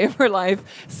best day of her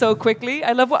life so quickly.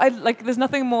 I love there's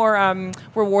nothing more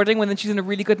rewarding when she's in a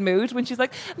really good mood, when she's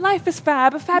like, life is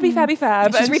fab, fabby, fabby,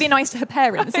 fab. She's really nice to her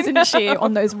parents, isn't she,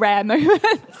 on those rare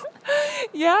moments?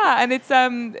 Yeah, and it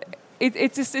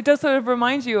does sort of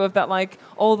remind you of that, like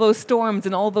all those storms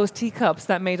and all those teacups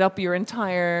that made up your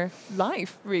entire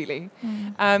life, really.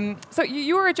 So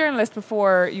you were a journalist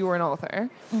before you were an author,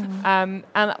 and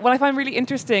what I find really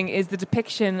interesting is the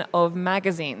depiction of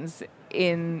magazines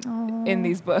in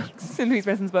these books, in Louise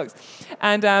Benson's books,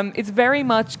 and it's very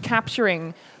much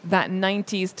capturing that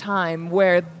 90s time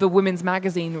where the women's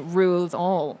magazine rules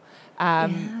all.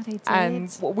 Yeah, they did.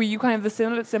 And were you kind of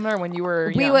similar when you were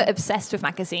young? We were obsessed with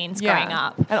magazines growing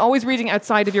up. And always reading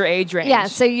outside of your age range. Yeah,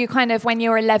 so you kind of, when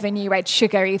you were 11, you read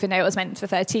Sugar, even though it was meant for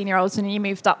 13-year-olds, and then you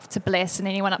moved up to Bliss, and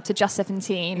then you went up to Just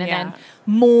 17, and then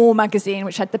More magazine,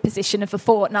 which had the position of the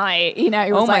fortnight, you know,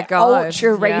 it was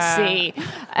ultra racy.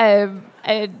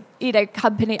 You know,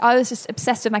 company. I was just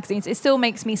obsessed with magazines. It still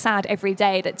makes me sad every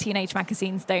day that teenage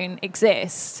magazines don't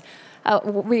exist.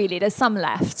 Really, there's some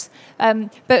left,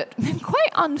 but quite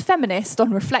unfeminist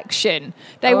on reflection.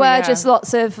 They were just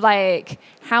lots of like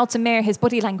how to mirror his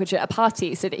body language at a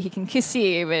party so that he can kiss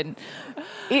you, and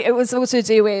it was also to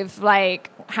do with like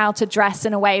how to dress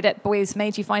in a way that boys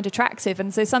made you find attractive.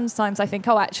 And so sometimes I think,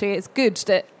 actually, it's good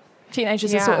that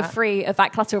teenagers are sort of free of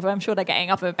that clutter. I'm sure they're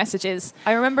getting other messages.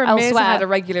 I remember Ms. had a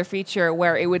regular feature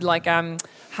where it would like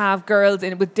have girls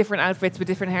in with different outfits with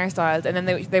different hairstyles, and then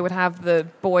they would have the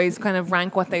boys kind of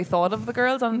rank what they thought of the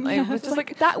girls. And it was just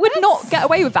like that would not get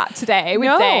away with that today,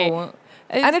 would they?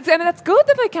 And that's good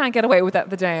that they can't get away with that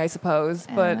today, I suppose.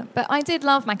 But I did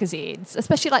love magazines,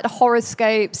 especially like the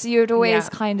horoscopes. You would always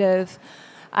kind of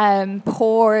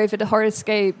pore over the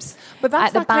horoscopes. But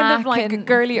that's at the that kind of back, like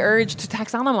girly urge to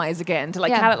taxonomize again, to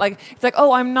like have it like, it's like,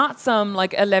 oh, I'm not some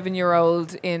like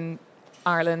 11-year-old in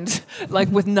Ireland, like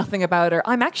with nothing about her.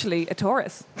 I'm actually a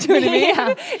Taurus. Do you know what I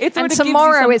mean? It's and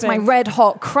tomorrow is my red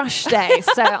hot crush day.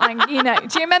 So I'm, you know,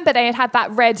 do you remember they had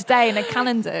that red day in the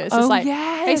calendar? It's just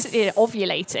basically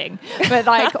ovulating, but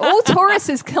like all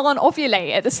Tauruses can't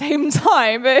ovulate at the same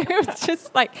time. It was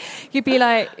just like you'd be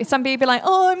like, some people be like,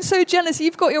 oh, I'm so jealous.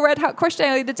 You've got your red hot crush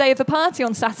day the day of the party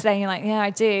on Saturday. And you're like, yeah,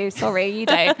 I do. Sorry, you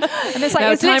don't. And it's like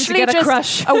no, it's literally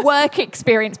just a work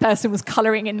experience person was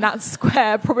colouring in that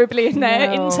square, probably in their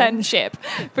internship,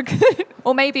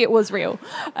 or maybe it was real.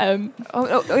 It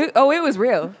was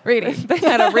real, really. They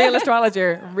had a real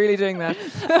astrologer really doing that.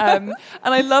 And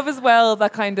I love as well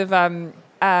that kind of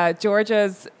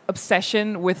Georgia's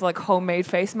obsession with like homemade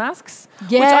face masks,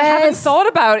 which I haven't thought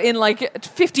about in like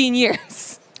 15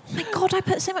 years. Oh my God, I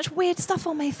put so much weird stuff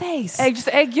on my face.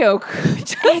 Egg yolk.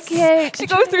 Egg yolk. She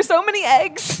goes through so many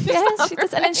eggs. Yes, she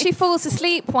does. And then she falls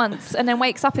asleep once and then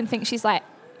wakes up and thinks she's like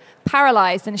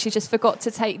paralyzed, and she just forgot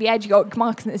to take the egg yolk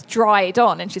mark and it's dried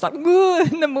on, and she's like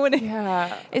in the morning.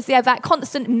 It's that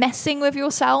constant messing with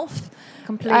yourself.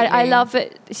 Completely. I love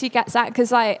that she gets that,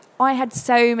 because I had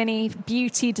so many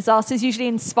beauty disasters, usually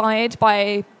inspired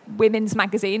by women's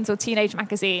magazines or teenage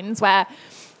magazines, where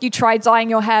you try dyeing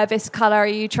your hair this color, or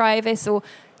you try this, or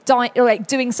like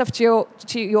doing stuff to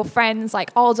your friends,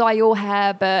 like I'll dye your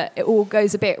hair, but it all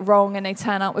goes a bit wrong, and they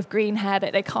turn out with green hair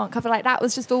that they can't cover. Like that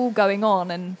was just all going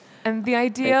on, and the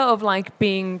idea of like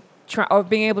being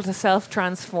able to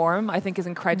self-transform, I think, is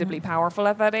incredibly powerful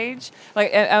at that age.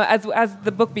 Like as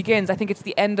the book begins, I think it's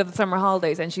the end of the summer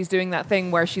holidays, and she's doing that thing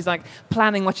where she's like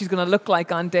planning what she's going to look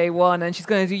like on day one, and she's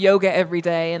going to do yoga every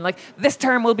day, and like this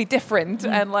term will be different.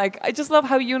 And like I just love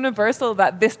how universal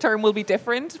that this term will be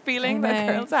different feeling that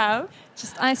girls have.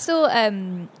 I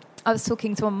was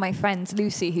talking to one of my friends,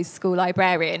 Lucy, who's a school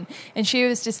librarian, and she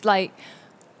was just like,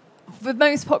 the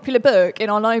most popular book in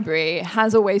our library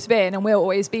has always been and will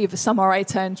always be The Summer I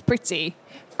Turned Pretty.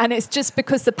 And it's just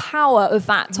because the power of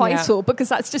that title, because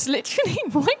that's just literally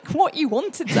like what you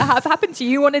wanted to have happen to you.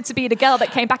 You wanted to be the girl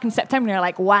that came back in September and you're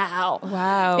like, wow.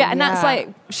 Yeah, and that's like,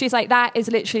 she's like, that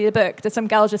is literally the book that some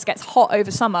girl just gets hot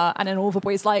over summer and then all the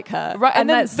boys like her. Right, and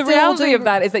then the reality of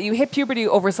that is that you hit puberty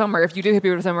over summer, if you do hit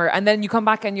puberty over summer, and then you come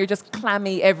back and you're just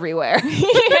clammy everywhere.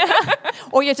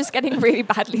 Or you're just getting really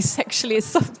badly sexually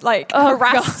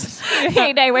harassed.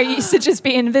 You know, where you used to just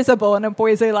be invisible and the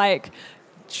boys are like,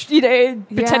 you know,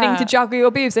 pretending to juggle your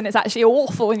boobs, and it's actually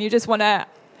awful and you just want to...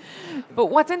 But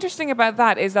what's interesting about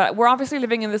that is that we're obviously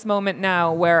living in this moment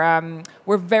now where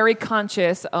we're very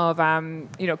conscious of,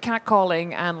 you know,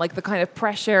 catcalling and like the kind of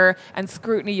pressure and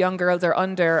scrutiny young girls are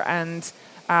under. And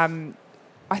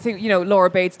I think, you know, Laura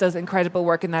Bates does incredible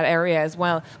work in that area as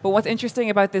well. But what's interesting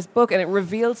about this book, and it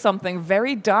reveals something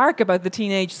very dark about the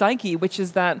teenage psyche, which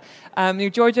is that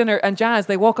Georgia and Jazz,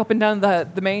 they walk up and down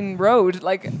the main road,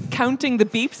 like counting the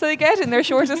beeps they get in their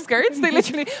shortest skirts. They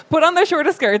literally put on their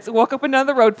shortest skirts, walk up and down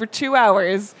the road for 2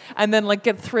 hours, and then like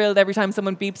get thrilled every time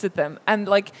someone beeps at them. And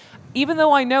like, even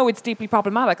though I know it's deeply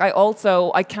problematic,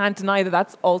 I can't deny that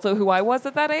that's also who I was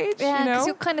at that age. Yeah, because you know?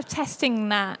 you're kind of testing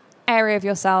that area of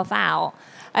yourself out.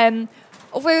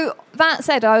 Although that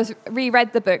said, I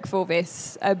reread the book for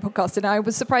this podcast, and I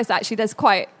was surprised actually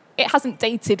it hasn't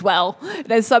dated well.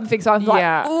 There's some things where I'm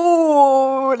like,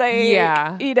 oh,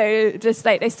 you know, just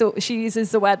like she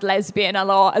uses the word lesbian a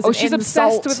lot as an she's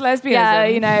insult. obsessed with lesbianism. Yeah,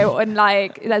 you know, and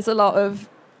like there's a lot of,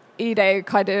 you know,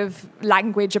 kind of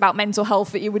language about mental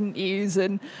health that you wouldn't use,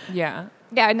 and yeah,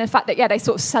 and the fact that, they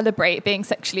sort of celebrate being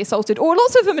sexually assaulted. Or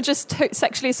lots of them are just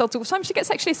sexually assaulted. Sometimes she gets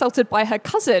sexually assaulted by her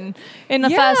cousin in the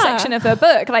first section of her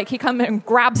book. Like, he comes and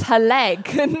grabs her leg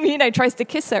and, you know, tries to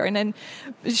kiss her. And then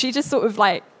she just sort of,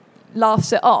 like,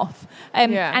 laughs it off.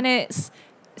 And it's...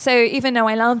 So even though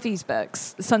I love these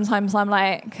books, sometimes I'm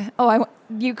like,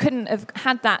 you couldn't have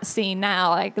had that scene now.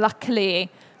 Like,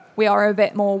 luckily... we are a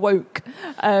bit more woke.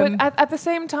 But at the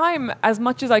same time, as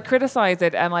much as I criticize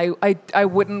it, and I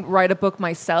wouldn't write a book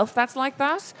myself that's like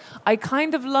that, I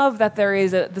kind of love that there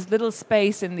is this little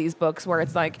space in these books where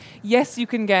it's like, yes, you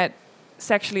can get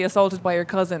sexually assaulted by your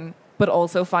cousin, but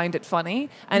also find it funny.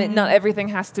 And not everything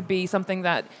has to be something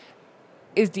that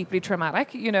is deeply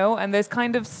traumatic, you know? And there's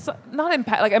kind of,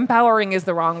 empowering is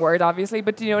the wrong word, obviously,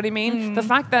 but do you know what I mean? The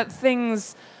fact that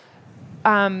things...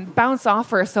 bounce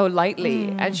off her so lightly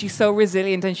and she's so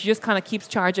resilient and she just kind of keeps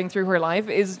charging through her life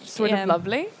is sort of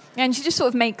lovely. And she just sort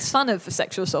of makes fun of the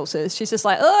sexual assaulters. She's just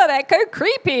like, oh, they're so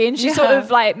creepy. And she sort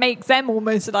of like makes them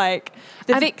almost like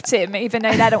the victim, even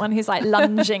though they're the one who's like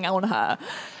lunging on her.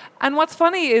 And what's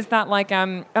funny is that, like,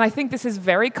 and I think this is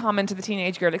very common to the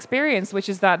teenage girl experience, which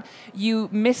is that you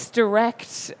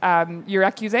misdirect your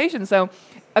accusation. So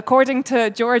according to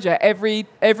Georgia,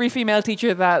 every female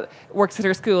teacher that works at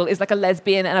her school is like a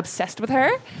lesbian and obsessed with her,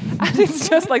 and it's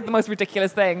just like the most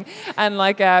ridiculous thing. And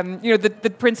like, you know, the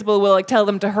principal will like tell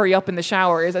them to hurry up in the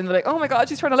showers, and they're like, "Oh my God,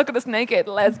 she's trying to look at this naked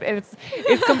lesbian."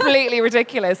 It's completely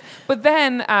ridiculous. But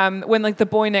then when like the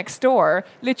boy next door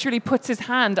literally puts his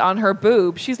hand on her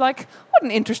boob, she's like, "What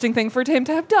an interesting thing for him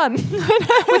to have done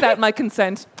without my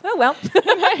consent." Oh well.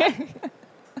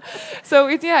 So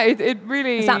it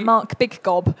really... Is that Mark Big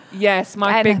Gob? Yes,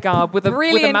 Mark Big Gob with a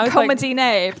brilliant mouth comedy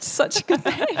name. Such a good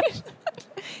name.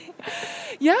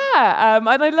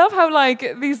 And I love how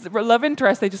like these love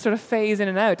interests, they just sort of phase in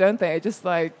and out, don't they? Just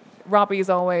like Robbie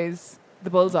is always the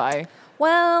bullseye.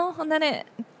 Well, and then it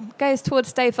goes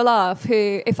towards Dave the Laugh,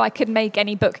 who, if I could make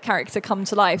any book character come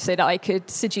to life so that I could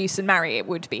seduce and marry, it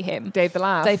would be him. Dave the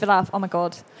Laugh. Dave the Laugh, oh my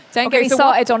God. Don't get me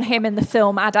started on him in the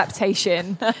film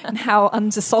adaptation and how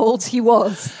undersold he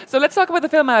was. So let's talk about the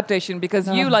film adaptation, because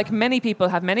you, like many people,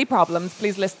 have many problems.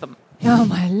 Please list them. Oh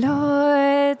my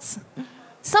Lord.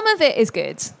 Some of it is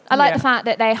good. I like the fact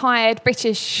that they hired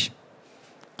British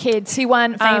kids who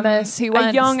weren't famous, who weren't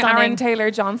a young stunning. Aaron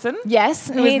Taylor-Johnson. Yes.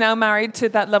 Who is now married to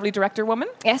that lovely director woman.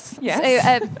 Yes.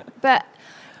 Yes. So, but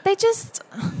they just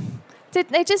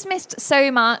missed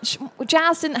so much.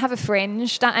 Jazz didn't have a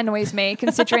fringe. That annoys me,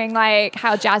 considering like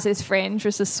how Jazz's fringe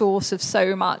was the source of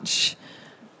so much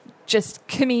just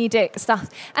comedic stuff.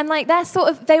 And like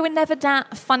they were never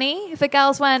that funny. If the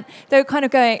girls weren't, they were kind of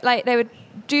going, like they would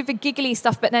do the giggly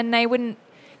stuff, but then they weren't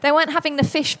having the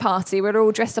fish party where they're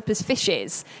all dressed up as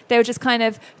fishes. They were just kind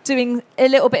of doing a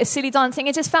little bit of silly dancing.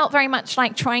 It just felt very much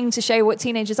like trying to show what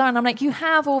teenagers are. And I'm like, you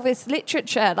have all this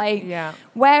literature. Like,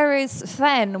 where is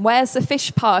Fen? Where's the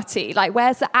fish party? Like,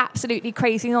 where's the absolutely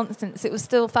crazy nonsense? It was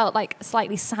still felt like a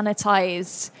slightly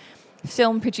sanitized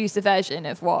film producer version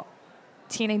of what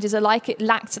teenagers are like. It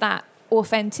lacked that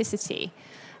authenticity.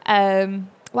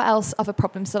 What else? Other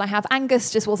problems that I have? Angus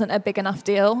just wasn't a big enough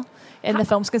deal in the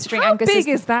films, considering How Angus big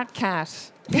is that cat?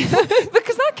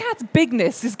 Because that cat's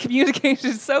bigness is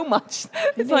communicated so much.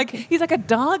 It's like he's like a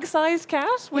dog-sized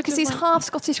cat. Because he's half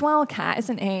Scottish wildcat,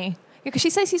 isn't he? Because she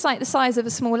says he's like the size of a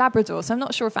small Labrador, so I'm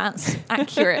not sure if that's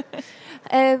accurate.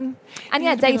 And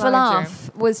yeah, Dave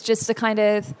Laugh was just a kind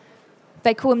of,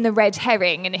 they call him the red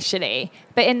herring initially,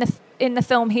 but in the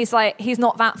film he's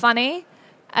not that funny.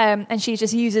 And she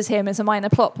just uses him as a minor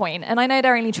plot point. And I know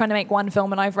they're only trying to make one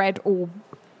film, and I've read all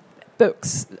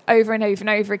books over and over and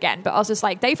over again. But I was just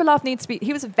like, David Laugh needs to be...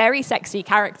 He was a very sexy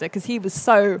character because he was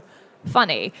so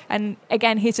funny. And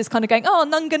again, he's just kind of going, oh,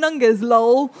 nunga nungas,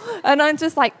 lol. And I'm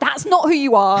just like, that's not who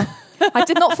you are. I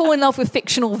did not fall in love with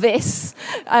fictional this.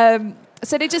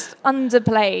 So they just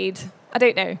underplayed. I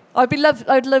don't know.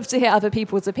 I'd love to hear other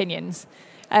people's opinions.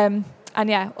 And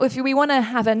yeah, if we want to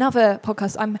have another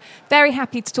podcast, I'm very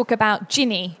happy to talk about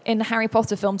Ginny in the Harry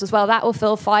Potter films as well. That will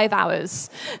fill 5 hours.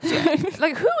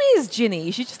 Like, who is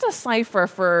Ginny? She's just a cipher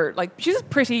for, like, she's just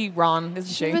pretty Ron, isn't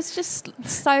she? She was just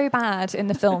so bad in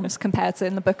the films compared to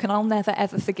in the book, and I'll never,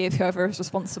 ever forgive whoever is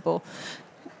responsible.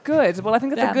 Good. Well, I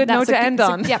think that's a good note to end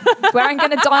on. Yeah, where I'm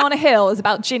going to die on a hill is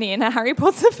about Ginny in her Harry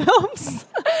Potter films.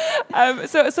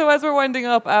 So as we're winding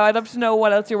up, I'd love to know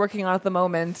what else you're working on at the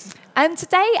moment.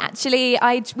 Today, actually,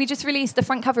 we just released the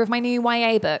front cover of my new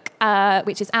YA book,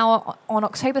 which is out on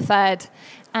October 3rd,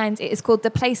 and it is called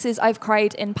The Places I've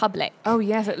Cried in Public. Oh,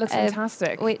 yes, it looks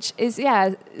fantastic. Which is,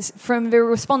 from the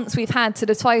response we've had to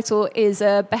the title, is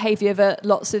a behaviour that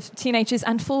lots of teenagers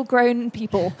and full-grown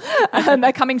people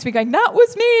are coming to me going, that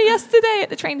was me yesterday at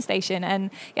the train station. And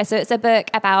yeah, so it's a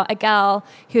book about a girl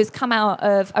who has come out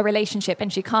of a relationship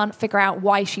and she can't figure out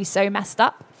why she's so messed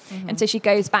up. Mm-hmm. And so she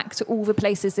goes back to all the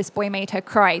places this boy made her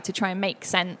cry to try and make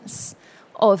sense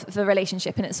of the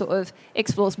relationship, and it sort of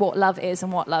explores what love is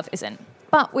and what love isn't,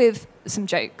 but with some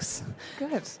jokes.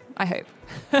 Good. I hope.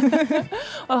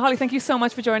 Well, Holly, thank you so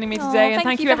much for joining me today, and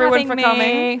thank you everyone for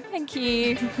coming. Thank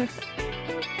you.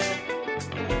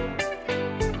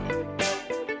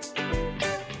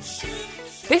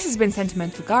 This has been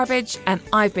Sentimental Garbage, and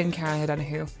I've been Caroline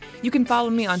O'Donoghue. You can follow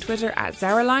me on Twitter at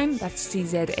Zaraline, that's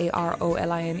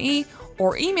CZAROLINE,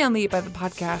 or email me about the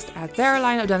podcast at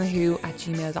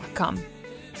zaralineodonoghue@gmail.com.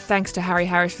 Thanks to Harry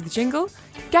Harris for the jingle,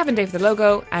 Gavin Day for the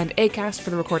logo, and Acast for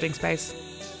the recording space.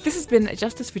 This has been a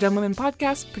Justice for Dumb Women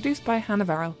podcast produced by Hannah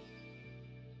Varrell.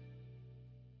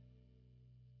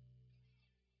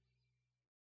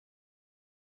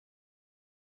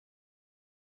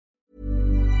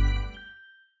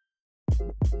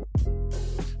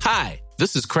 Hi,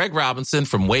 this is Craig Robinson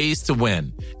from Ways to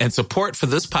Win, and support for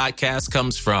this podcast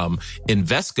comes from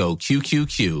Invesco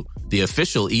QQQ, the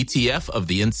official ETF of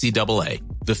the NCAA.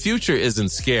 The future isn't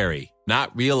scary.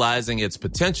 Not realizing its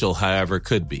potential, however,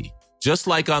 could be. Just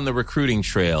like on the recruiting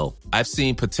trail, I've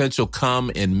seen potential come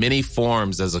in many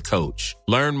forms as a coach.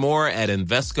 Learn more at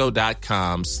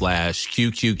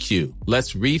Invesco.com/QQQ.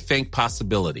 Let's rethink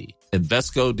possibility.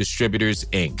 Invesco Distributors,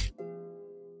 Inc.